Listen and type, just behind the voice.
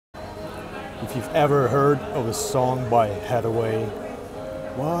If you've ever heard of a song by Hathaway,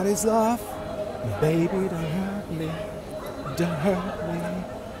 "What is love? Baby, don't hurt me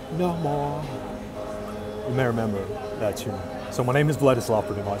no more." You may remember that tune. So my name is Vladislav,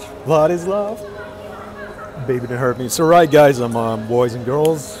 pretty much. Vladislav, baby, don't hurt me. So right, guys, I'm boys and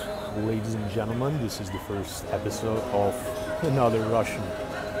girls, ladies and gentlemen. This is the first episode of another Russian.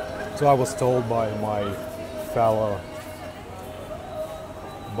 So I was told by my fellow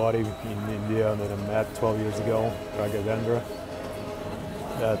buddy in India that I met 12 years ago, Raghavendra,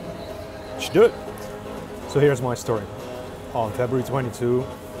 that you should do it. So here's my story. On February 22,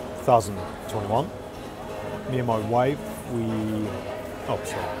 2021, me and my wife,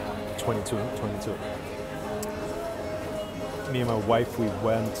 22. Me and my wife, we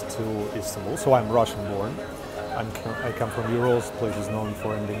went to Istanbul. So I'm Russian born. I come from Urals, places known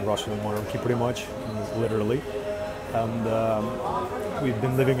for ending Russian monarchy pretty much, literally. And we've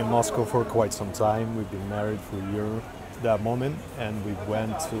been living in Moscow for quite some time. We've been married for a year to that moment, and we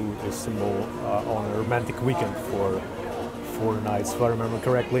went to Istanbul on a romantic weekend for 4 nights, if I remember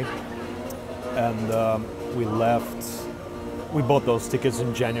correctly. And we bought those tickets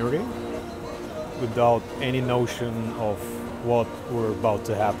in January without any notion of what were about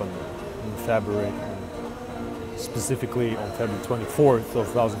to happen in February, specifically on February 24th of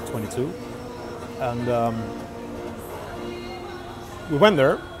 2022. And we went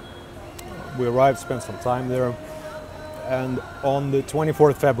there, we arrived, spent some time there, and on the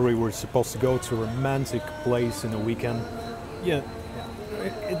 24th February we were supposed to go to a romantic place in a weekend. Yeah,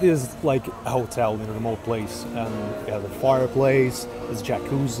 it is like a hotel in a remote place, and it has a fireplace, there's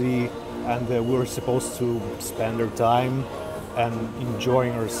jacuzzi, and we were supposed to spend our time and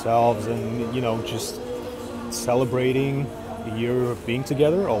enjoying ourselves and, you know, just celebrating a year of being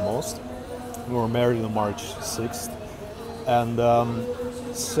together almost. We were married on March 6th. And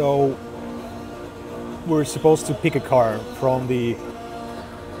so we're supposed to pick a car from the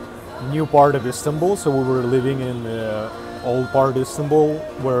new part of Istanbul. So we were living in the old part of Istanbul,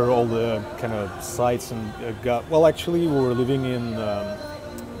 where all the kind of sites and actually we were living in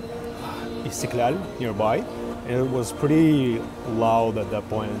Istiklal nearby, and it was pretty loud at that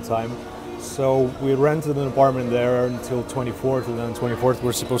point in time. So we rented an apartment there until 24th, and then 24th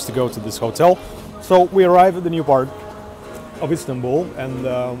we're supposed to go to this hotel. So we arrived at the new part of Istanbul, and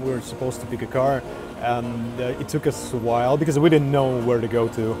we were supposed to pick a car, and it took us a while because we didn't know where to go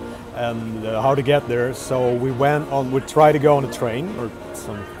to and how to get there. So we tried to go on a train or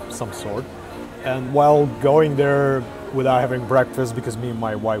some sort, and while going there without having breakfast, because me and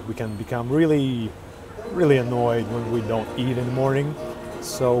my wife, we can become really annoyed when we don't eat in the morning.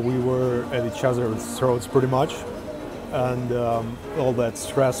 So we were at each other's throats pretty much, and all that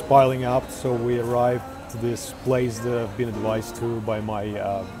stress piling up. So we arrived to this place that I've been advised to by my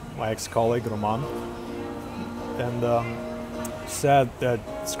ex-colleague Roman, and said that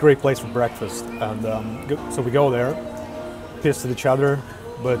it's a great place for breakfast. And so we go there, pissed at each other,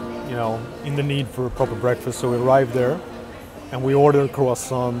 but you know, in the need for a proper breakfast. So we arrived there, and we ordered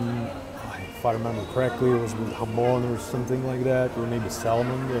croissant. If I remember correctly, it was with hamon or something like that, or maybe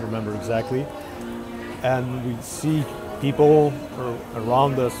salmon. I don't remember exactly. And we see people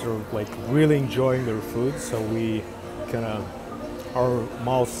around us are like really enjoying their food, so we our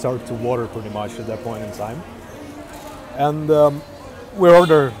mouths start to water pretty much at that point in time. And we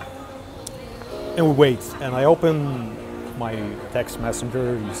order and we wait, and I open my text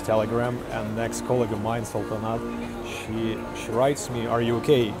messenger, use Telegram, and the ex-colleague of mine, Sultanat, she writes me, "Are you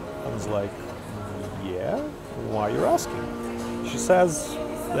okay?" I was like, "Yeah, why are you asking?" She says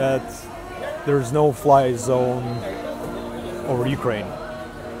that there's no fly zone over Ukraine.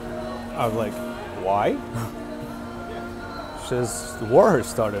 I was like, "Why?" She says, "The war has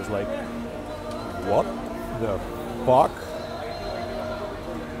started." I was like, "What the fuck?"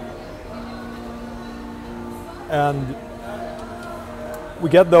 And we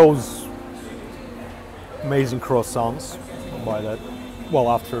get those amazing croissants by that. Well,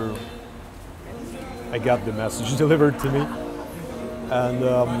 after I got the message delivered to me, and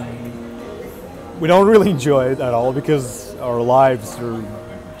we don't really enjoy it at all because our lives are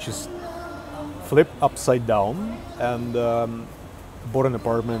just flipped upside down. And bought an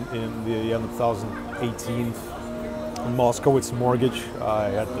apartment in the end of 2018 in Moscow. It's mortgage. I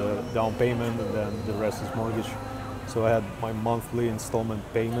had the down payment, and then the rest is mortgage. So I had my monthly installment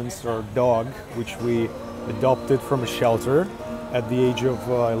payments. Our dog, which we adopted from a shelter at the age of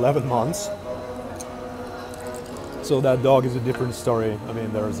 11 months. So that dog is a different story. I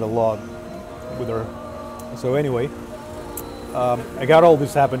mean, there's a lot with her. So anyway, I got all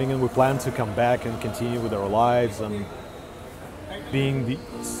this happening, and we plan to come back and continue with our lives. And being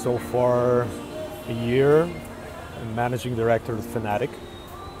so far a year managing director of Fanatic,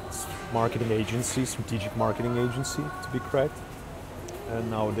 marketing agency, strategic marketing agency to be correct. And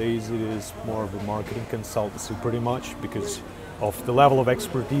nowadays it is more of a marketing consultancy pretty much because of the level of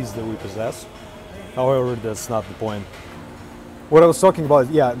expertise that we possess. However, that's not the point. What I was talking about,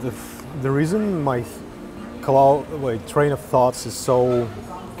 yeah, the reason my train of thoughts is so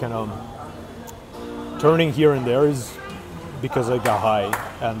kind of turning here and there is because I got high,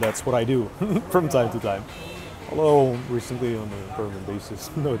 and that's what I do from time to time. Although recently on a permanent basis,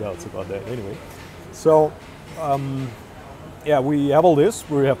 no doubts about that. Anyway, so yeah, we have all this.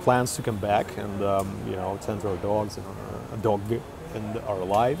 We have plans to come back and you know, tend to our dogs and a dog in our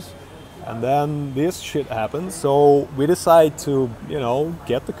lives. And then this shit happens, so we decide to, you know,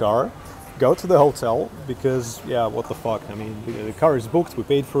 get the car, go to the hotel, because, yeah, what the fuck, I mean, the car is booked, we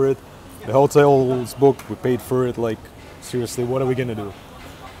paid for it, the hotel is booked, we paid for it, like, seriously, what are we gonna do?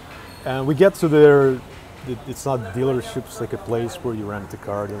 And we get to it's not dealership, it's like a place where you rent a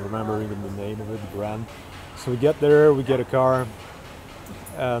car, I don't remember even the name of it, the brand. So we get there, we get a car,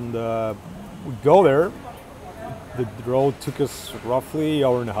 and we go there. The road took us roughly an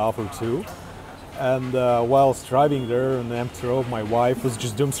hour and a half or two, and whilst driving there on the empty road, my wife was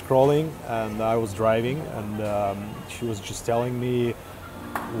just doom scrolling and I was driving, and she was just telling me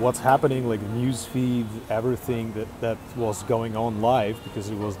what's happening, like news feed, everything that was going on live, because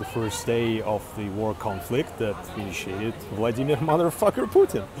it was the first day of the war conflict that initiated Vladimir motherfucker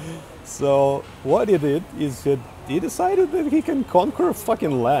Putin. So what he did is that he decided that he can conquer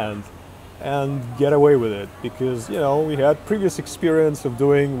fucking land and get away with it, because, you know, we had previous experience of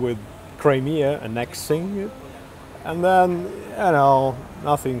doing with Crimea, annexing it, and then, you know,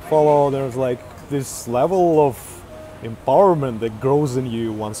 nothing followed. There's like this level of empowerment that grows in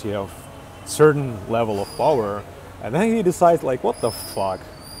you once you have certain level of power, and then he decides like, what the fuck,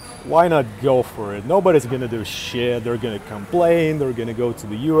 why not go for it? Nobody's gonna do shit, they're gonna complain, they're gonna go to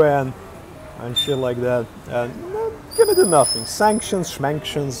the UN and shit like that, and not gonna do nothing. Sanctions,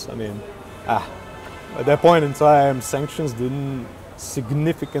 schmanctions, I mean, at that point in time, sanctions didn't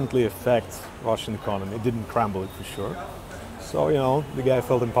significantly affect Russian economy. It didn't crumble it for sure. So, you know, the guy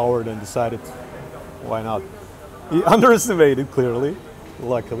felt empowered and decided, why not? He underestimated, clearly,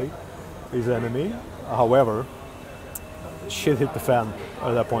 luckily, his enemy. However, shit hit the fan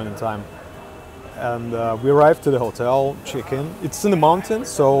at that point in time. And we arrived to the hotel, check in. It's in the mountains,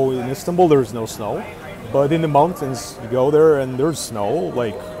 so in Istanbul there's no snow. But in the mountains, you go there and there's snow,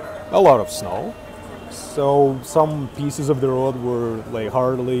 like a lot of snow. So some pieces of the road were like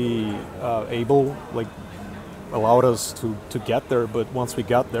hardly able, like allowed us to get there. But once we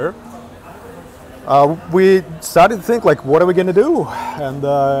got there, we started to think like, what are we gonna do?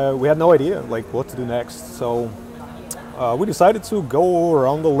 And we had no idea like what to do next. So we decided to go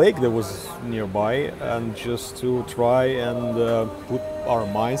around the lake that was nearby and just to try and put our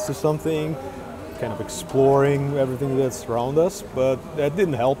minds to something, kind of exploring everything that's around us, but that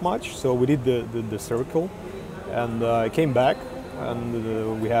didn't help much. So we did the circle, and I came back,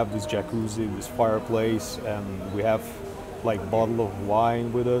 and we have this jacuzzi, this fireplace, and we have like a bottle of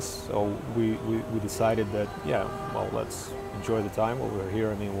wine with us. So we decided that, yeah, well, let's enjoy the time while we're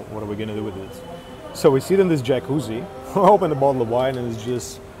here. I mean, what are we gonna do with this? So we sit in this jacuzzi, open a bottle of wine, and it's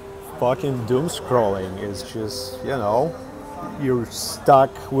just fucking doom scrolling. It's just, you know, you're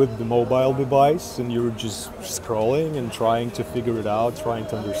stuck with the mobile device and you're just scrolling and trying to figure it out, trying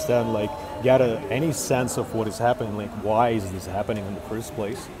to understand, like, get any sense of what is happening, like, why is this happening in the first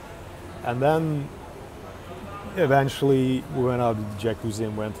place? And then eventually we went out of the jacuzzi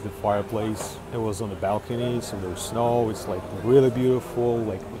and went to the fireplace. It was on the balcony, so there's snow. It's like really beautiful,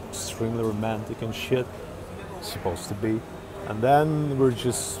 like extremely romantic and shit. It's supposed to be. And then we're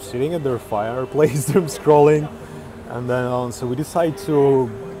just sitting at their fireplace, doom scrolling. And then so we decided to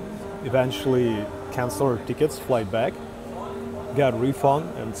eventually cancel our tickets, fly back, got a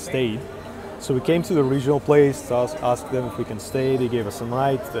refund, and stayed. So we came to the regional place to ask them if we can stay. They gave us a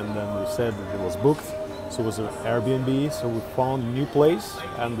night, and then they said that it was booked. So it was an Airbnb. So we found a new place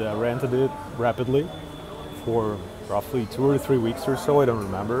and rented it rapidly for roughly 2 or 3 weeks or so, I don't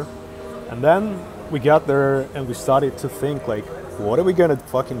remember. And then we got there and we started to think, like, what are we gonna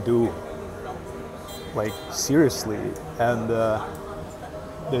fucking do? Like, seriously. And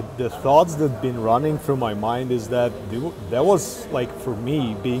the thoughts that have been running through my mind is that that was, like, for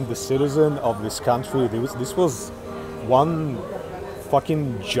me, being the citizen of this country, this was one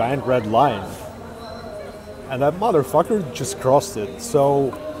fucking giant red line. And that motherfucker just crossed it.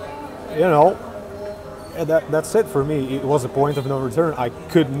 So, you know, and that's it for me. It was a point of no return. I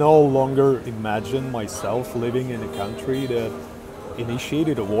could no longer imagine myself living in a country that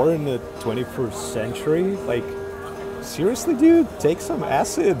initiated a war in the 21st century? Like, seriously, dude, take some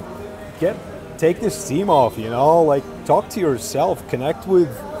acid. Take the steam off, you know? Like, talk to yourself, connect with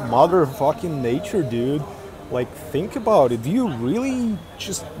motherfucking nature, dude. Like, think about it. Do you really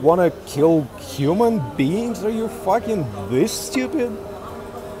just want to kill human beings? Are you fucking this stupid?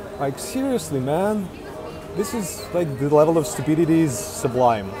 Like, seriously, man. This is, like, the level of stupidity is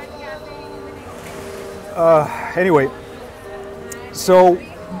sublime. Anyway, so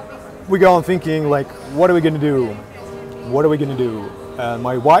we go on thinking, like, what are we gonna do? What are we gonna do? And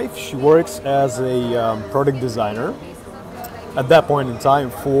my wife, she works as a product designer at that point in time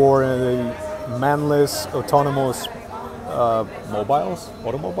for a manless, autonomous automobiles,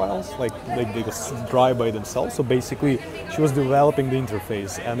 like they just drive by themselves. So basically, she was developing the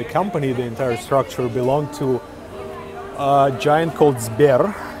interface, and the company, the entire structure, belonged to a giant called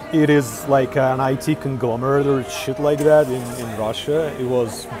Sber. It is like an IT conglomerate or shit like that in Russia. It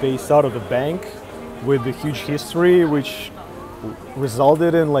was based out of a bank with a huge history, which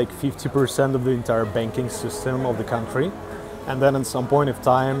resulted in like 50% of the entire banking system of the country. And then at some point of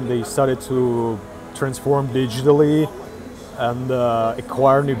time, they started to transform digitally and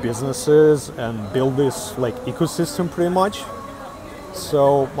acquire new businesses and build this like ecosystem pretty much.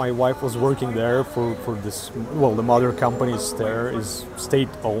 So my wife was working there for this, well, the mother company there is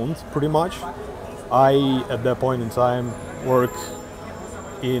state-owned pretty much. I, at that point in time, work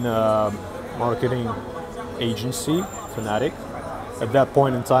in a marketing agency, Fanatic. At that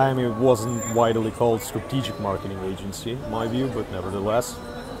point in time, it wasn't widely called strategic marketing agency, in my view, but nevertheless.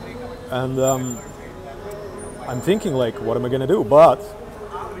 And I'm thinking, like, what am I gonna do? But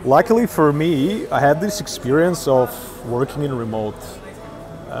luckily for me, I had this experience of working in remote,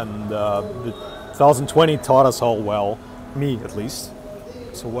 and the 2020 taught us all well, me at least.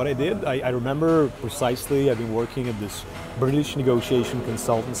 So what I did, I remember precisely, I've been working at this British negotiation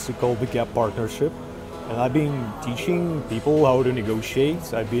consultancy called the Gap Partnership. And I've been teaching people how to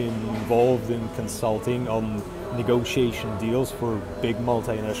negotiate. I've been involved in consulting on negotiation deals for big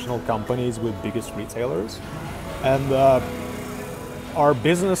multinational companies with biggest retailers. And our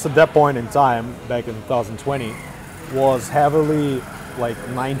business at that point in time, back in 2020, was heavily like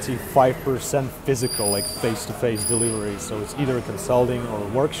 95% physical, like face-to-face delivery. So it's either consulting or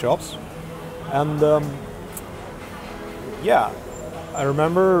workshops. And yeah, I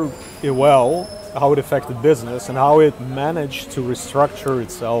remember it well, how it affected business and how it managed to restructure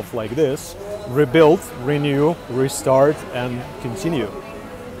itself like this, rebuild, renew, restart, and continue.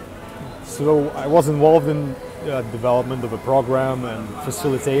 So I was involved in development of a program and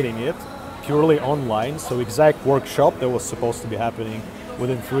facilitating it purely online. So exact workshop that was supposed to be happening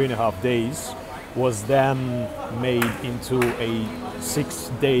within 3.5 days was then made into a 6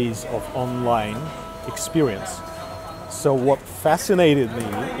 days of online experience. So what fascinated me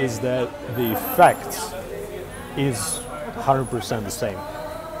is that the effect is 100% the same.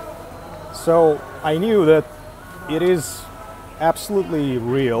 So I knew that it is absolutely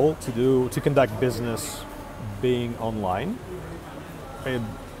real to conduct business being online and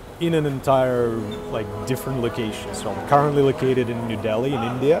in an entire like different location. So I'm currently located in New Delhi in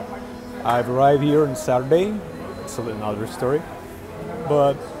India. I've arrived here on Saturday. It's another story,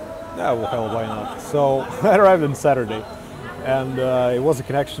 but yeah, well, hell, why not? So I arrived on Saturday, and it was a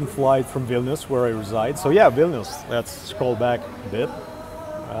connection flight from Vilnius, where I reside. So yeah, Vilnius, let's scroll back a bit,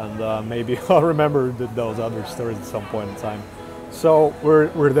 and maybe I'll remember those other stories at some point in time. So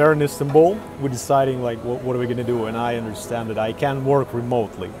we're there in Istanbul. We're deciding like what are we gonna do, and I understand that I can work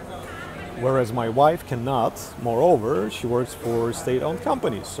remotely, whereas my wife cannot. Moreover, she works for a state-owned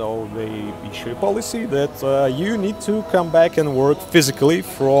company, so they issue a policy that you need to come back and work physically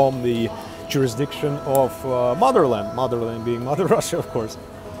from the jurisdiction of motherland. Motherland being Mother Russia, of course.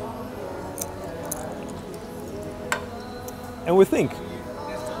 And we think,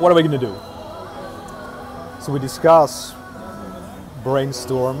 what are we going to do? So we discuss,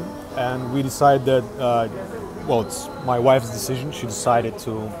 brainstorm, and we decide that, well, it's my wife's decision. She decided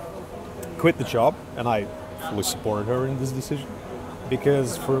to quit the job, and I fully supported her in this decision,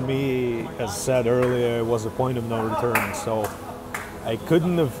 because for me, as said earlier, it was a point of no return. So I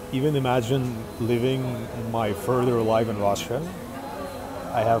couldn't have even imagined living my further life in Russia.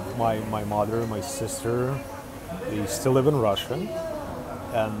 I have my mother, my sister, they still live in Russia,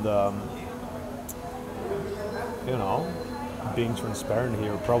 and you know, being transparent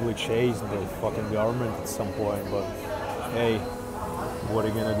here, probably chase the fucking government at some point, but hey, what are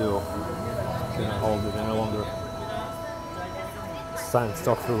you gonna do? Can't hold it any longer. It's time to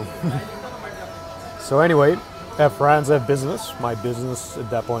talk through. So anyway, I have friends, I have business. My business at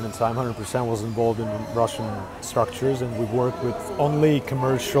that point in time, 100% was involved in Russian structures, and we worked with only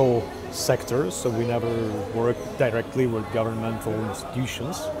commercial sectors, so we never worked directly with governmental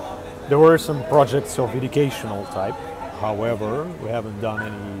institutions. There were some projects of educational type. However, we haven't done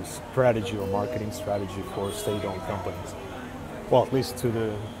any strategy or marketing strategy for state-owned companies. Well, at least to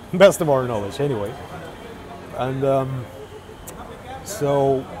the best of our knowledge, anyway. And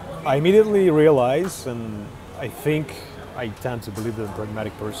so I immediately realized, and I think I tend to believe that I'm a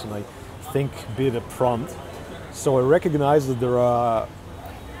pragmatic person, I think be it upfront. So I recognize that there are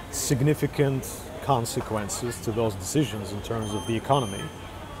significant consequences to those decisions in terms of the economy.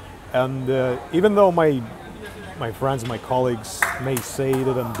 And even though my friends and my colleagues may say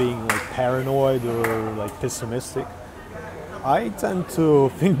that I'm being like paranoid or like pessimistic, I tend to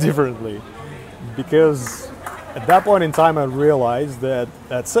think differently, because at that point in time I realized that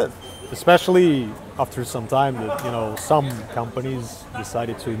that's it. Especially after some time that, you know, some companies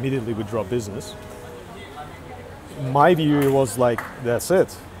decided to immediately withdraw business. My view was like, that's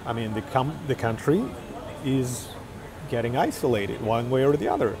it. I mean, the country is getting isolated one way or the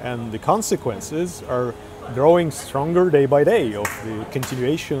other, and the consequences are growing stronger day by day of the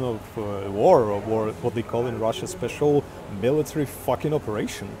continuation of war, or what they call in Russia special military fucking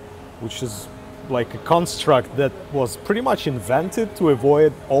operation, which is like a construct that was pretty much invented to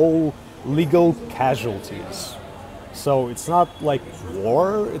avoid all legal casualties. So it's not like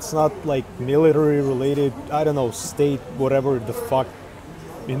war, it's not like military related, I don't know, state, whatever the fuck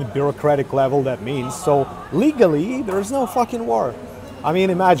in the bureaucratic level that means. So legally, there's no fucking war. I mean,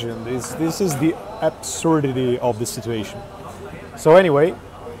 imagine, this is the absurdity of the situation. So anyway,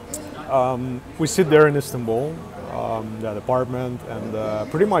 we sit there in Istanbul, that apartment, and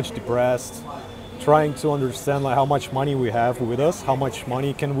pretty much depressed, trying to understand like how much money we have with us, how much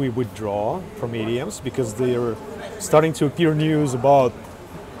money can we withdraw from ATMs, because they are starting to appear news about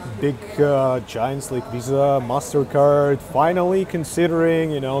big giants like Visa, MasterCard finally considering,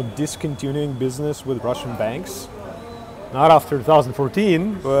 you know, discontinuing business with Russian banks. Not after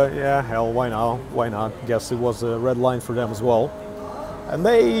 2014, but yeah, hell, why now? Why not? Guess it was a red line for them as well. And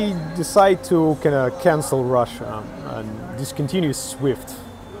they decide to kind of cancel Russia and discontinue SWIFT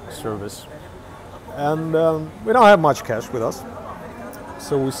service. And we don't have much cash with us.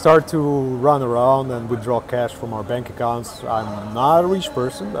 So we start to run around and withdraw cash from our bank accounts. I'm not a rich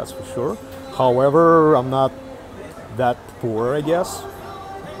person, that's for sure. However, I'm not that poor, I guess.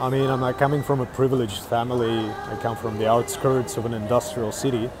 I mean, I'm not coming from a privileged family. I come from the outskirts of an industrial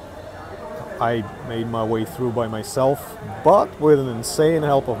city. I made my way through by myself, but with an insane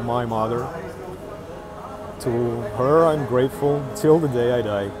help of my mother. To her, I'm grateful till the day I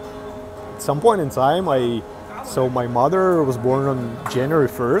die. At some point in time, so my mother was born on January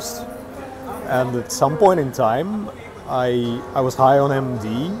 1st, and at some point in time, I was high on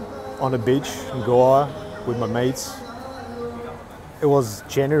MD on a beach in Goa with my mates. It was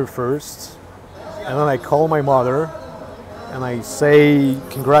January 1st, and then I call my mother and I say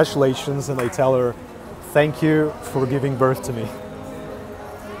congratulations, and I tell her thank you for giving birth to me.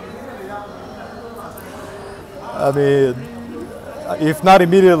 I mean, if not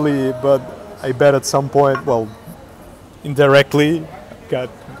immediately, but I bet at some point, well, indirectly, got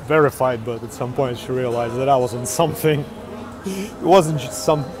verified, but at some point she realized that I wasn't something, it wasn't just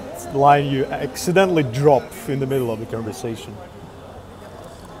some line you accidentally drop in the middle of the conversation.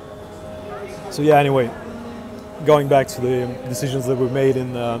 So yeah, anyway, going back to the decisions that we made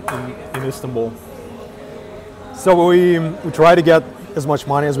in Istanbul. So we tried to get as much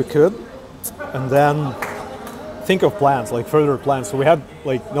money as we could, and then think of plans, like further plans. So we had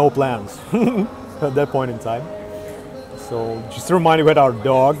like no plans at that point in time. So just to remind you, we had our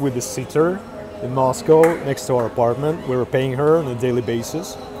dog with the sitter in Moscow next to our apartment. We were paying her on a daily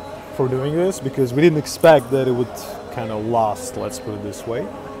basis for doing this because we didn't expect that it would kind of last, let's put it this way.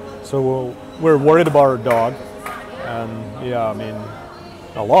 So we're worried about our dog, and yeah, I mean,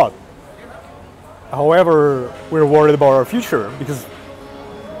 a lot. However, we're worried about our future because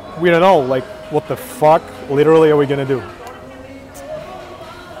we don't know, like, what the fuck literally are we gonna do?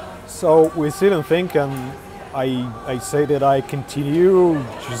 So we sit and think, and I say that I continue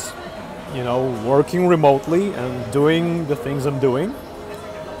just, you know, working remotely and doing the things I'm doing,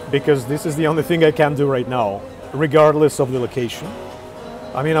 because this is the only thing I can do right now, regardless of the location.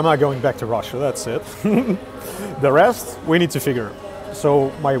 I mean, I'm not going back to Russia, that's it. The rest, we need to figure. So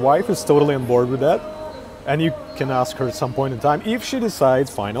my wife is totally on board with that. And you can ask her at some point in time if she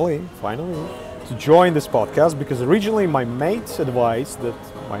decides, finally, to join this podcast, because originally my mate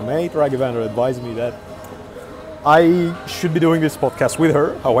Raghavendra advised me that I should be doing this podcast with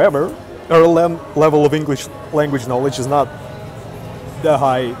her. However, her level of English language knowledge is not that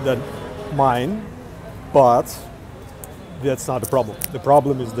high than mine, but that's not the problem. The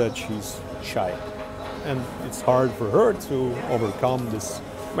problem is that she's shy, and it's hard for her to overcome this,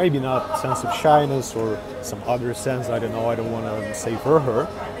 maybe not sense of shyness or some other sense, I don't know, I don't want to say for her,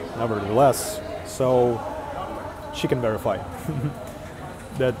 nevertheless. So she can verify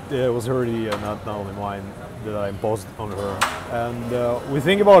that it was already not only mine that I imposed on her. And we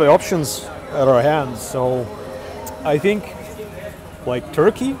think about the options at our hands. So I think like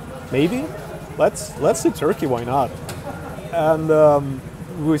Turkey, maybe. Let's say Turkey, why not? And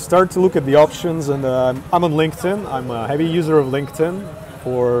we start to look at the options, and I'm on LinkedIn. I'm a heavy user of LinkedIn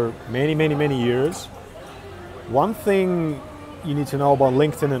for many years. One thing you need to know about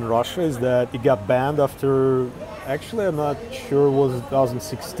LinkedIn in Russia is that it got banned after, actually I'm not sure, was it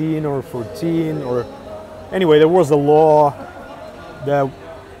 2016 or 14, or anyway, there was a law that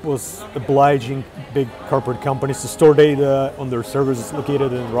was obliging big corporate companies to store data on their servers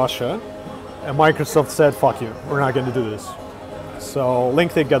located in Russia, and Microsoft said, fuck you, we're not going to do this. So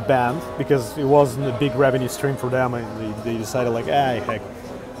LinkedIn got banned because it wasn't a big revenue stream for them, and they decided like, heck,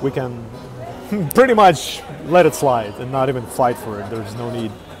 we can pretty much let it slide and not even fight for it. There's no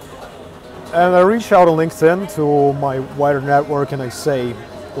need. And I reach out on LinkedIn to my wider network and I say,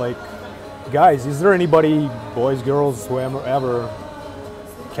 like, guys, is there anybody, boys, girls, whoever,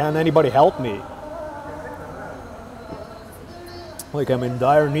 can anybody help me? Like, I'm in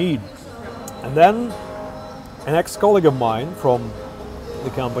dire need. And then an ex-colleague of mine from the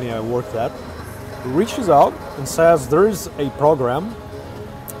company I worked at reaches out and says there is a program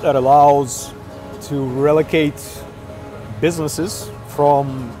that allows to relocate businesses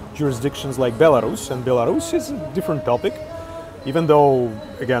from jurisdictions like Belarus, and Belarus is a different topic. Even though,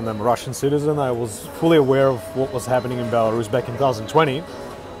 again, I'm a Russian citizen, I was fully aware of what was happening in Belarus back in 2020,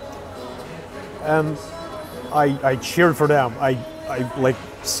 and I cheered for them. I like,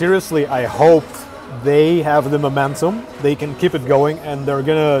 seriously, I hope they have the momentum, they can keep it going, and they're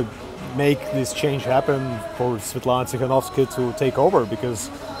gonna make this change happen for Svetlana Tikhanovskaya to take over,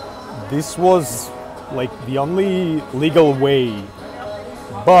 because this was like the only legal way.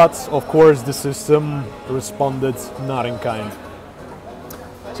 But of course the system responded not in kind.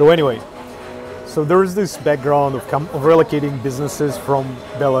 So anyway, so there is this background of relocating businesses from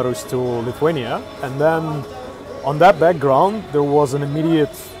Belarus to Lithuania, and then on that background there was an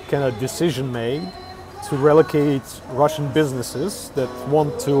immediate kind of decision made to relocate Russian businesses that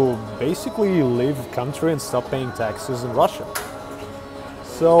want to basically leave the country and stop paying taxes in Russia.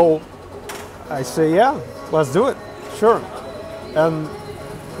 So I say, yeah, let's do it, sure. And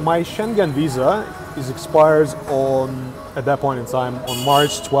my Schengen visa expires on, at that point in time, on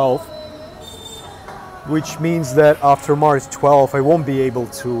March 12th, which means that after March 12th I won't be able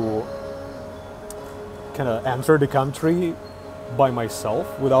to kind of enter the country by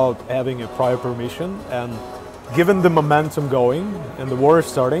myself without having a prior permission. And given the momentum going and the war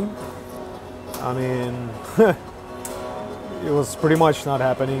starting, I mean, it was pretty much not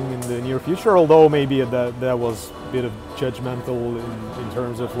happening in the near future, although maybe that was a bit of judgmental in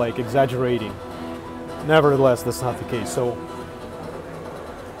terms of like exaggerating. Nevertheless, that's not the case. So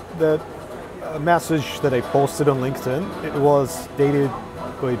that message that I posted on LinkedIn, it was dated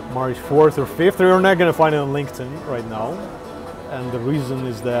like March 4th or 5th. You're not going to find it on LinkedIn right now. And the reason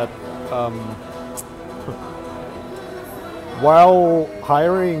is that while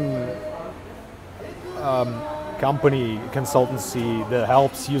hiring company consultancy that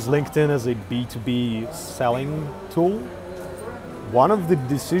helps use LinkedIn as a B2B selling tool, one of the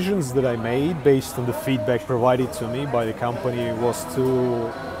decisions that I made based on the feedback provided to me by the company was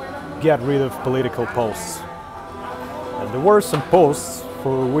to get rid of political posts. And there were some posts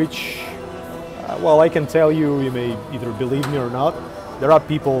for which, well, I can tell you, you may either believe me or not, there are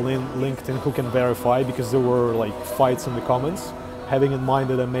people in LinkedIn who can verify, because there were like fights in the comments, having in mind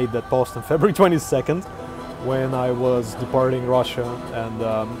that I made that post on February 22nd when I was departing Russia, and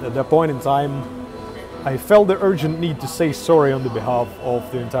at that point in time I felt the urgent need to say sorry on the behalf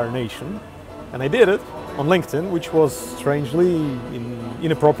of the entire nation, and I did it on LinkedIn, which was strangely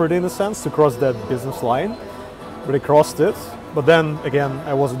inappropriate in a sense to cross that business line, but I crossed it. But then again,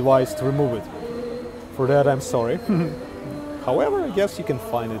 I was advised to remove it. For that, I'm sorry. However, I guess you can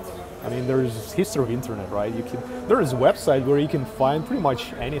find it. I mean, there's history of internet, right? There is a website where you can find pretty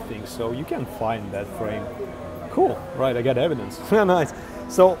much anything, so you can find that frame. Cool, right? I got evidence. Nice.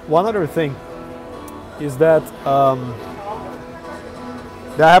 So one other thing is that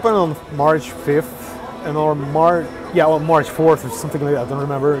that happened on March 5th, and on March 4th or something like that. I don't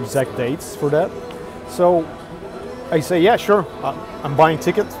remember exact dates for that. So I say, yeah, sure, I'm buying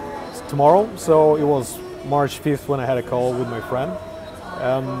tickets tomorrow. So it was March 5th when I had a call with my friend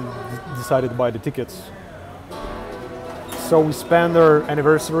and decided to buy the tickets. So we spent our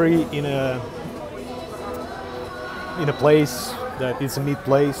anniversary in a place that is a meet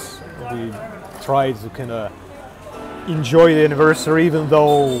place. We tried to kind of enjoy the anniversary, even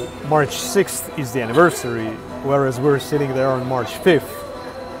though March 6th is the anniversary, whereas we're sitting there on March 5th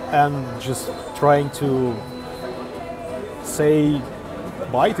and just trying to say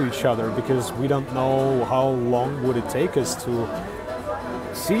bye to each other, because we don't know how long would it take us to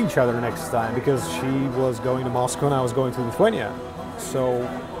see each other next time, because she was going to Moscow and I was going to Lithuania. So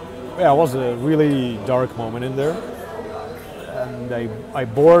yeah, it was a really dark moment in there. And I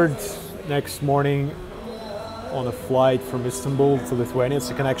boarded next morning on a flight from Istanbul to Lithuania. It's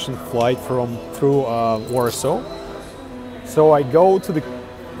a connection flight through Warsaw. So I go to the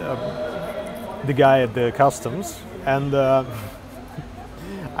guy at the customs, and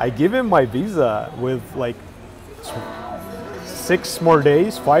I give him my visa with like 5 more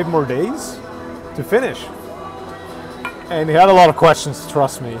days to finish. And he had a lot of questions,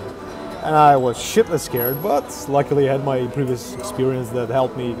 trust me. And I was shitless scared, but luckily I had my previous experience that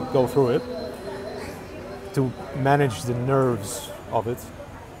helped me go through it, to manage the nerves of it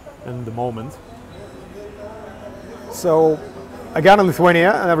in the moment. So I got in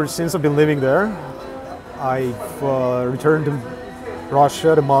Lithuania, and ever since I've been living there. I've returned to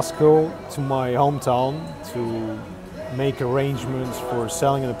Russia, to Moscow, to my hometown to make arrangements for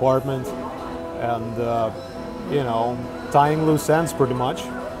selling an apartment and, you know, tying loose ends pretty much.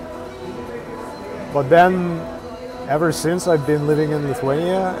 But then, ever since I've been living in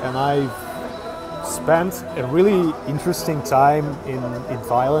Lithuania, and I've spent a really interesting time in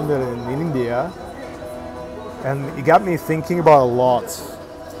Thailand and in India, and it got me thinking about a lot.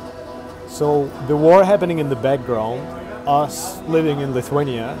 So the war happening in the background, us living in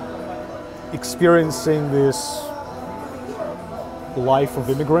Lithuania, experiencing this life of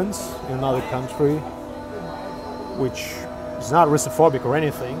immigrants in another country, which is not Russophobic or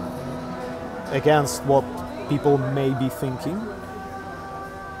anything, against what people may be thinking,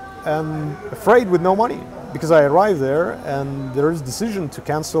 and afraid with no money, because I arrived there and there is a decision to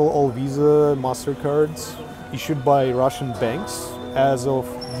cancel all Visa, MasterCards issued by Russian banks as of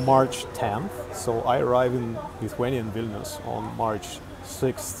March 10th. So I arrived in Lithuania in Vilnius on March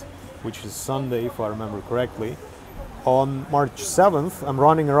 6th, which is Sunday if I remember correctly. On March 7th, I'm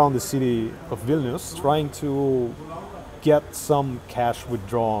running around the city of Vilnius trying to get some cash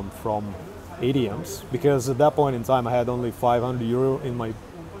withdrawn from ATMs, because at that point in time I had only 500 euro in my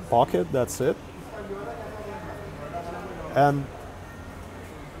pocket, that's it. And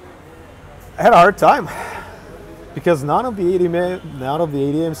I had a hard time because none of the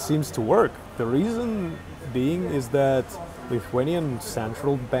ATMs seems to work. The reason being is that Lithuanian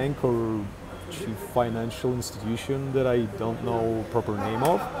central bank or chief financial institution that I don't know proper name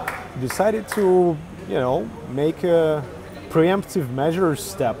of decided to, you know, make a preemptive measures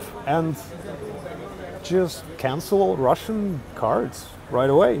step and just cancel Russian cards straight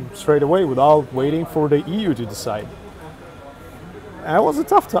away, without waiting for the EU to decide. And it was a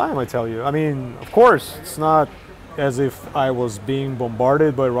tough time, I tell you. I mean, of course, it's not as if I was being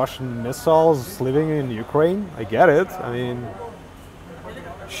bombarded by Russian missiles living in Ukraine. I get it. I mean,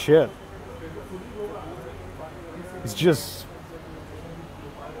 shit. It's just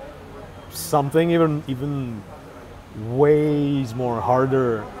something even way more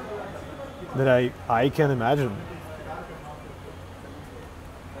harder that I can imagine.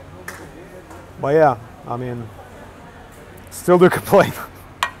 But yeah, I mean, still do complain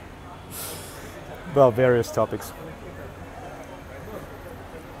about various topics.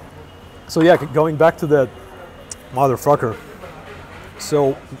 So yeah, going back to that motherfucker.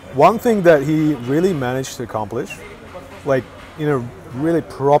 So one thing that he really managed to accomplish, like in a really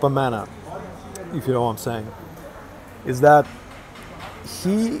proper manner, if you know what I'm saying, is that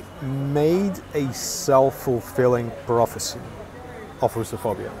he made a self-fulfilling prophecy of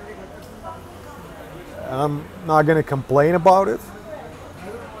Russophobia. And I'm not going to complain about it.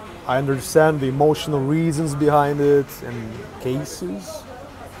 I understand the emotional reasons behind it and cases.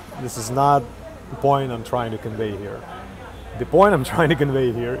 This is not the point I'm trying to convey here. The point I'm trying to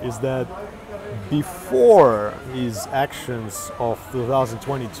convey here is that before his actions of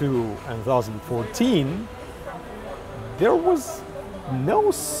 2022 and 2014, there was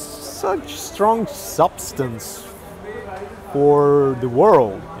no such strong substance for the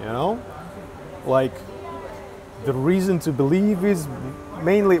world, you know? Like, the reason to believe is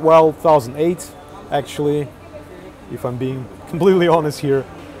mainly, well, 2008, actually, if I'm being completely honest here.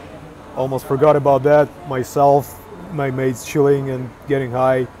 Almost forgot about that myself, my mates chilling and getting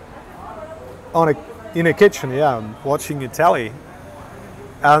high. in a kitchen, yeah, I'm watching Italy,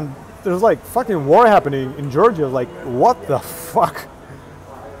 and there's like fucking war happening in Georgia. Like, what the fuck?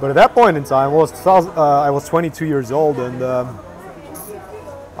 But at that point in time, I was 22 years old, and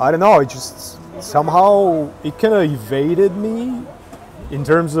I don't know. It just somehow it kind of evaded me in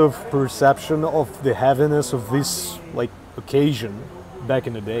terms of perception of the heaviness of this like occasion back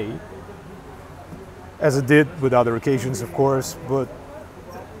in the day, as it did with other occasions, of course. But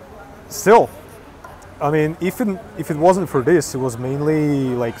still, I mean, if it wasn't for this, it was mainly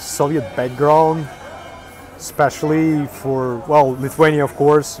like Soviet background, especially for, well, Lithuania, of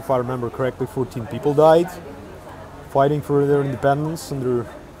course. If I remember correctly, 14 people died fighting for their independence under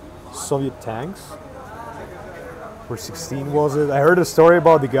Soviet tanks. Or 16 was it? I heard a story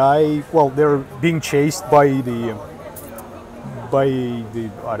about the guy. Well, they're being chased by the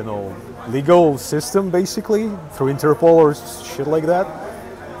I don't know, legal system, basically through Interpol or shit like that.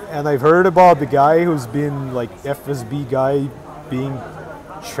 And I've heard about the guy who's been like FSB guy being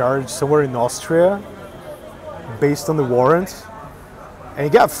charged somewhere in Austria based on the warrant, and he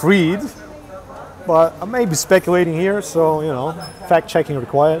got freed. But I may be speculating here, so, you know, fact checking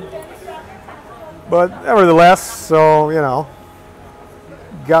required. But nevertheless, so, you know,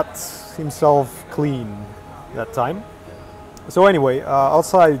 got himself clean that time. So anyway,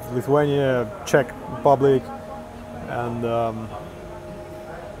 outside Lithuania, Czech Republic, and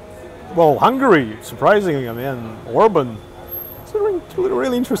well, Hungary, surprisingly, I mean, Orban, he's a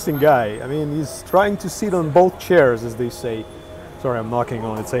really interesting guy. I mean, he's trying to sit on both chairs, as they say. Sorry, I'm knocking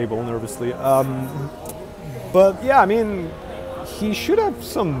on the table nervously. But yeah, I mean, he should have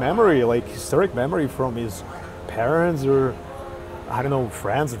some memory, like historic memory from his parents or, I don't know,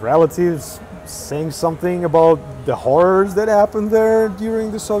 friends, relatives, saying something about the horrors that happened there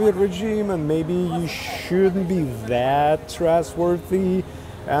during the Soviet regime, and maybe you shouldn't be that trustworthy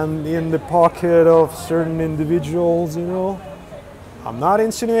and in the pocket of certain individuals, you know. I'm not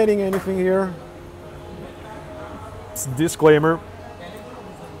insinuating anything here. It's a disclaimer.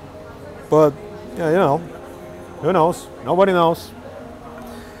 But, yeah, you know, who knows? Nobody knows.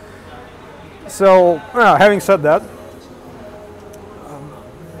 So, well, having said that,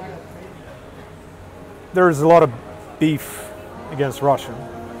 there's a lot of beef against Russia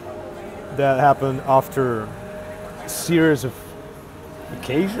that happened after a series of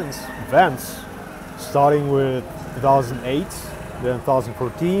occasions, events, starting with 2008, then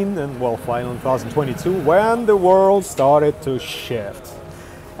 2014, and well, finally 2022, when the world started to shift.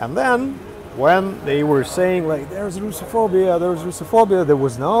 And then, when they were saying like, there's Russophobia, there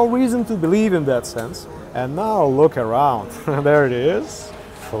was no reason to believe in that sense. And now look around, there it is,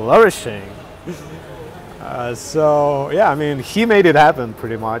 flourishing. So yeah, I mean, he made it happen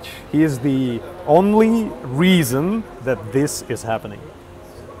pretty much. He is the only reason that this is happening.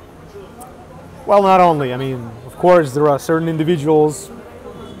 Well, not only, I mean, of course there are certain individuals,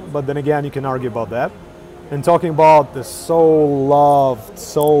 but then again you can argue about that. And talking about the so-loved,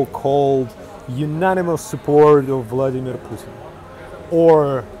 so-called unanimous support of Vladimir Putin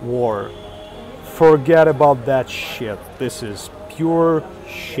or war. Forget about that shit. This is pure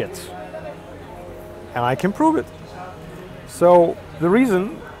shit. And I can prove it. So the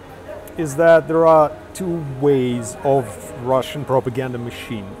reason is that there are two ways of Russian propaganda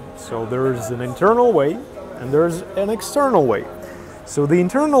machine. So there's an internal way and there's an external way. So the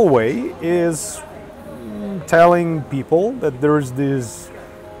internal way is telling people that there's this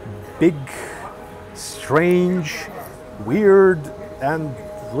big, strange, weird, and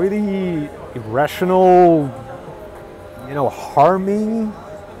really irrational, you know, harming,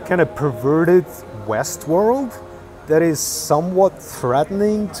 kind of perverted West world that is somewhat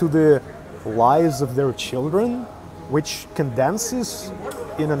threatening to the lives of their children, which condenses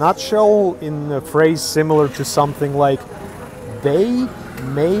in a nutshell in a phrase similar to something like, they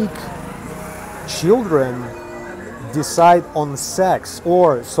make children decide on sex,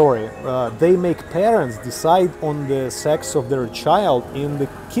 or they make parents decide on the sex of their child in the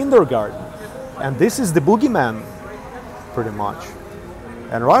kindergarten. And this is the boogeyman, pretty much.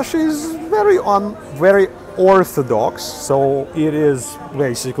 And Russia is very orthodox, so it is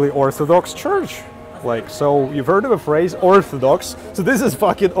basically Orthodox Church. Like, so you've heard of a phrase, Orthodox, so this is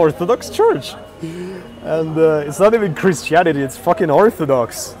fucking Orthodox Church. And it's not even Christianity, it's fucking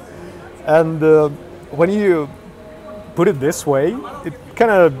Orthodox. And when you put it this way, it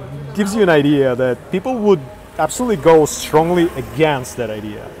kind of gives you an idea that people would absolutely go strongly against that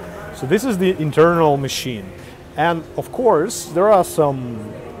idea. So this is the internal machine. And of course, there are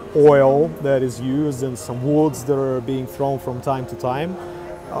some oil that is used and some woods that are being thrown from time to time,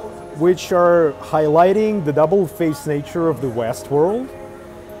 which are highlighting the double-faced nature of the West world,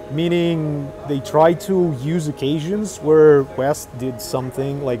 meaning they try to use occasions where West did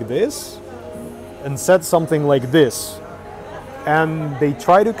something like this and said something like this. And they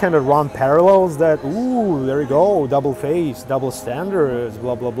try to kind of run parallels that, ooh, there you go, double face, double standards,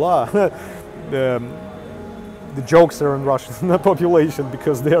 blah, blah, blah. The jokes are on Russian population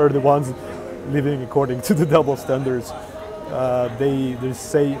because they are the ones living according to the double standards. There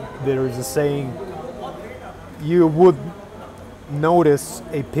is a saying, you would notice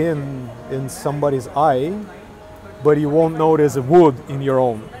a pin in somebody's eye, but you won't notice a wood in your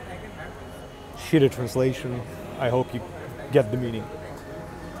own. Shitty translation. I hope you get the meaning.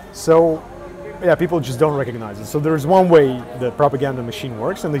 So, yeah, people just don't recognize it. So there's one way the propaganda machine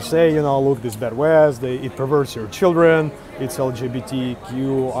works, and they say, you know, look, this bad West, it perverts your children, it's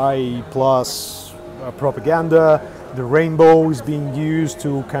LGBTQI plus propaganda, the rainbow is being used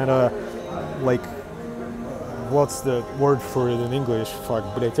to kind of, like, what's the word for it in English? Fuck,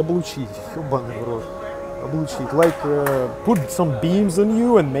 блять, облучить, ебаный в рот. Облучить, like, put some beams on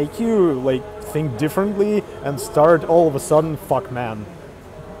you and make you, like, think differently and start all of a sudden, fuck man.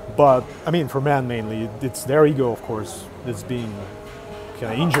 But, I mean, for man mainly, it's their ego, of course, that's being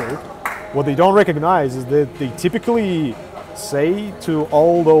kind of injured. What they don't recognize is that they typically say to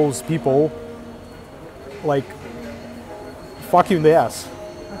all those people, like, fuck you in the ass.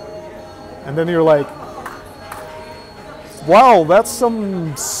 And then you're like, wow, that's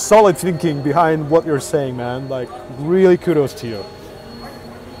some solid thinking behind what you're saying, man. Like, really kudos to you.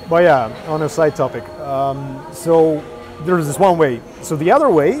 But yeah, on a side topic. So there's this one way. So the other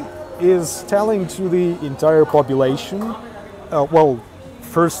way is telling to the entire population, well,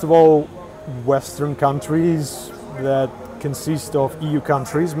 first of all, Western countries that consist of EU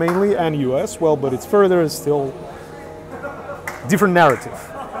countries mainly and US, well, but it's further, it's still different narrative.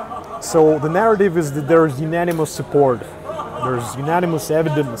 So the narrative is that there's unanimous support. There's unanimous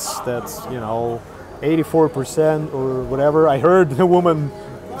evidence that, you know, 84% or whatever. I heard a woman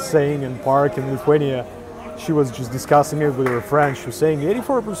saying in park in Lithuania, she was just discussing it with her friend. She was saying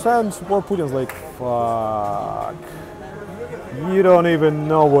 84% support Putin. I was like, fuck, you don't even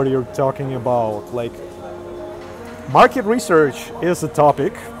know what you're talking about. Like, market research is a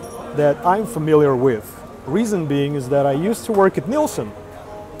topic that I'm familiar with. Reason being is that I used to work at Nielsen,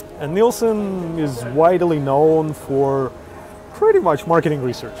 and Nielsen is widely known for pretty much marketing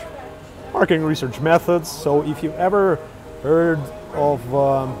research methods. So if you've ever heard of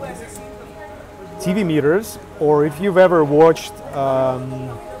TV meters, or if you've ever watched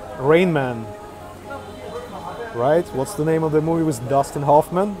Rain Man, right? What's the name of the movie with Dustin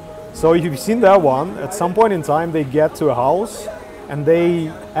Hoffman? So if you've seen that one, at some point in time they get to a house and they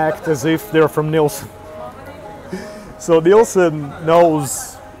act as if they're from Nielsen. So Nielsen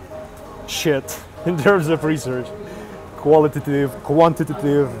knows shit in terms of research. Qualitative,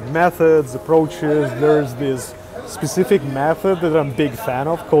 quantitative methods, approaches. There's this specific method that I'm a big fan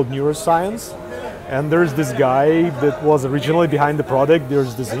of called neuroscience. And there's this guy that was originally behind the product.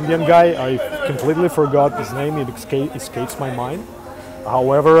 There's this Indian guy. I completely forgot his name. It escapes my mind.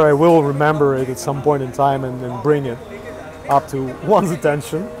 However, I will remember it at some point in time and bring it up to one's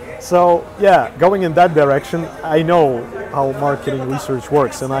attention. So yeah, going in that direction, I know how marketing research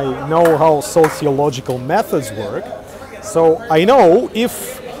works, and I know how sociological methods work. So I know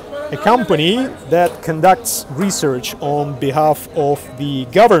if a company that conducts research on behalf of the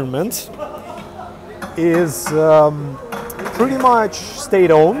government is pretty much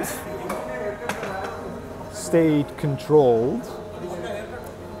state-owned, state-controlled,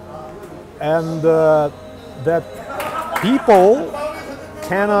 and that people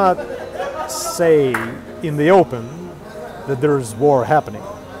cannot say in the open that there's war happening,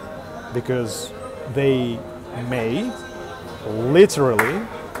 because they may literally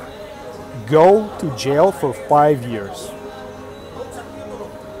go to jail for 5 years.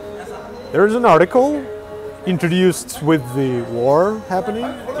 There's an article introduced with the war happening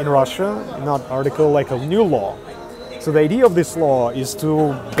in Russia, not article, like a new law. So the idea of this law is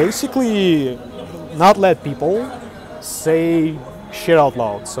to basically not let people say shit out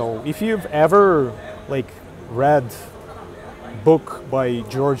loud. So if you've ever like read a book by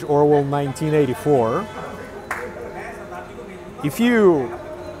George Orwell, 1984, if you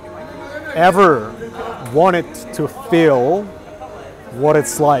ever wanted to feel what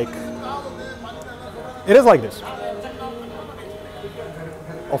it's like, it is like this.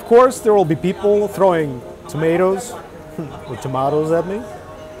 Of course, there will be people throwing tomatoes or tomatoes at me,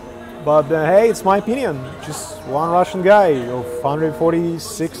 but hey, it's my opinion. Just one Russian guy of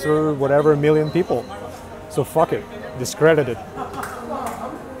 146 or whatever million people. So fuck it, discredit it.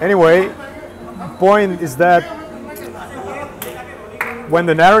 Anyway, point is that when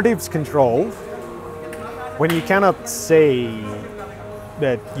the narrative's controlled, when you cannot say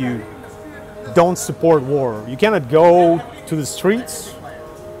that you don't support war, you cannot go to the streets,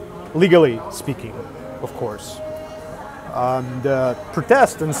 legally speaking, of course, and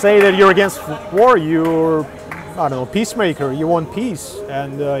protest and say that you're against war, you're, I don't know, peacemaker, you want peace,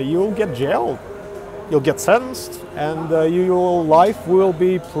 and you'll get jailed, you'll get sentenced, and your life will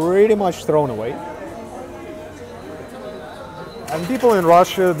be pretty much thrown away. And people in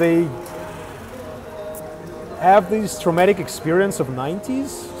Russia, they have this traumatic experience of 90s.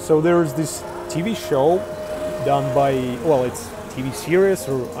 So there's this TV show done by, well, it's TV series,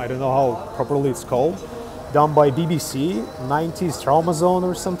 or I don't know how properly it's called, done by BBC, 90s Trauma Zone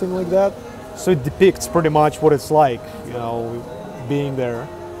or something like that. So it depicts pretty much what it's like, you know, being there.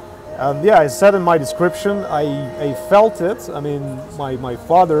 And yeah, I said in my description, I felt it. I mean, my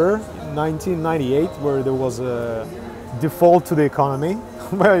father, in 1998, where there was a default to the economy.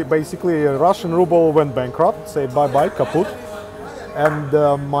 Basically, Russian ruble went bankrupt, say bye-bye, kaput. And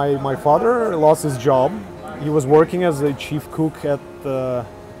my father lost his job. He was working as a chief cook at the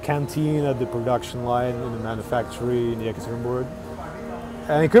canteen at the production line in a manufactory in Yekaterinburg.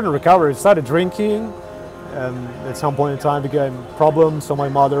 And he couldn't recover. He started drinking, and at some point in time became a problem. So my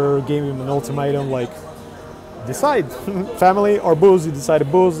mother gave him an ultimatum, like, decide, family or booze. He decided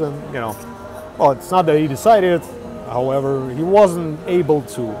booze, and you know, well, it's not that he decided. However, he wasn't able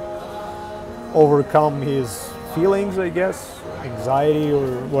to overcome his feelings, I guess, anxiety or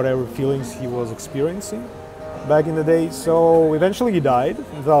whatever feelings he was experiencing back in the day. So eventually he died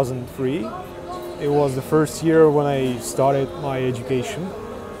in 2003. It was the first year when I started my education.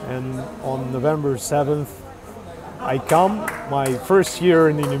 And on November 7th, I come, my first year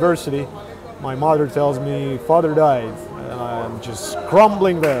in the university, my mother tells me, father died. And I'm just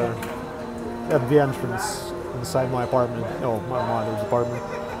crumbling there at the entrance inside my apartment, no, my mother's apartment.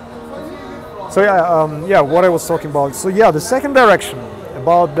 So yeah, what I was talking about. So yeah, the second direction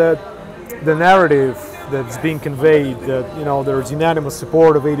about the narrative that's being conveyed, that, you know, there's unanimous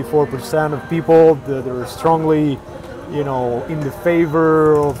support of 84% of people, that are strongly, you know, in the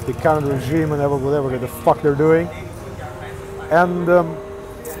favor of the current regime and whatever the fuck they're doing. And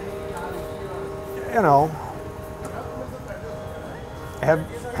you know,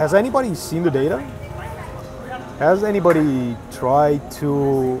 has anybody seen the data? Has anybody tried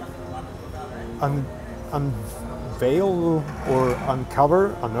to unveil or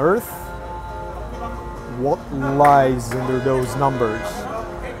uncover, unearth what lies under those numbers?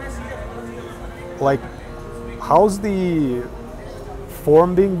 Like, how's the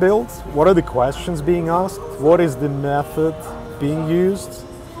form being built? What are the questions being asked? What is the method being used?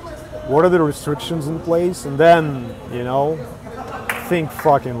 What are the restrictions in place? And then, you know, think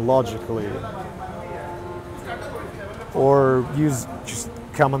fucking logically. Or use just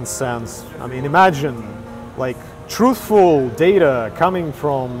common sense. I mean, imagine like truthful data coming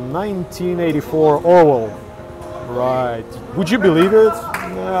from 1984 Orwell. Right. Would you believe it?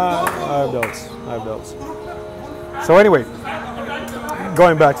 Nah, I have doubts. I have doubts. So anyway,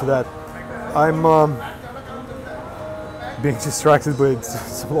 going back to that, I'm being distracted by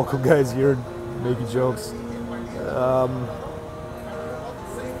some local guys here making jokes.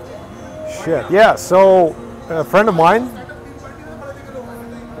 Shit. Yeah. So. A friend of mine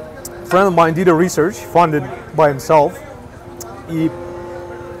did a research funded by himself. He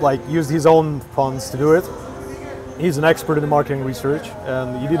like used his own funds to do it. He's an expert in marketing research,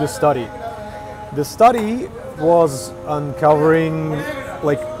 and he did a study. The study was uncovering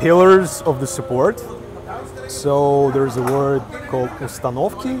like pillars of the support. So there's a word called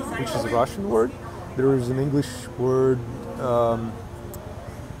ustanovki, which is a Russian word. There is an English word.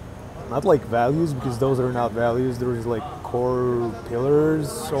 Not like values, because those are not values. There is like core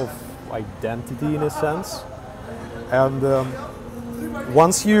pillars of identity in a sense. And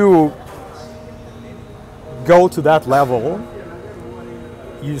once you go to that level,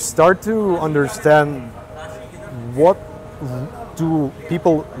 you start to understand what do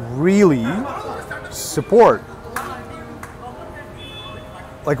people really support.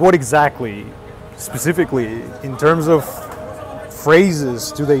 Like what exactly, specifically, in terms of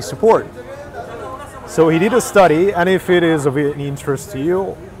phrases do they support? So he did a study, and if it is of any interest to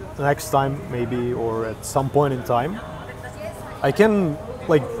you, next time maybe, or at some point in time, I can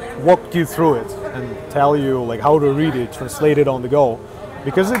like walk you through it and tell you like how to read it, translate it on the go,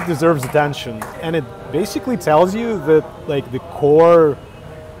 because it deserves attention. And it basically tells you that like the core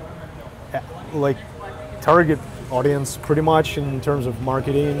like target audience, pretty much in terms of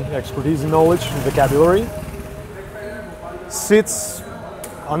marketing expertise and knowledge and vocabulary, sits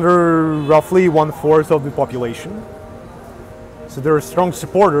under roughly 1/4 of the population. So there are strong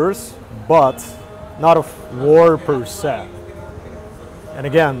supporters, but not of war per se. And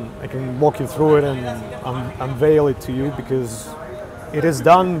again, I can walk you through it and unveil it to you because it is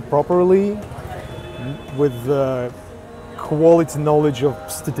done properly with quality knowledge of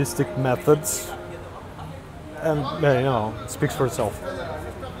statistic methods, and you know, it speaks for itself.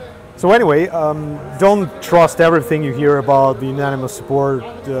 So anyway, don't trust everything you hear about the unanimous support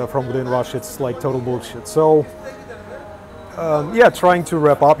from within Russia. It's like total bullshit. So yeah, trying to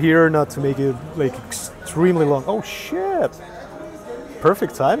wrap up here, not to make it like extremely long. Oh shit!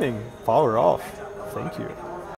 Perfect timing. Power off. Thank you.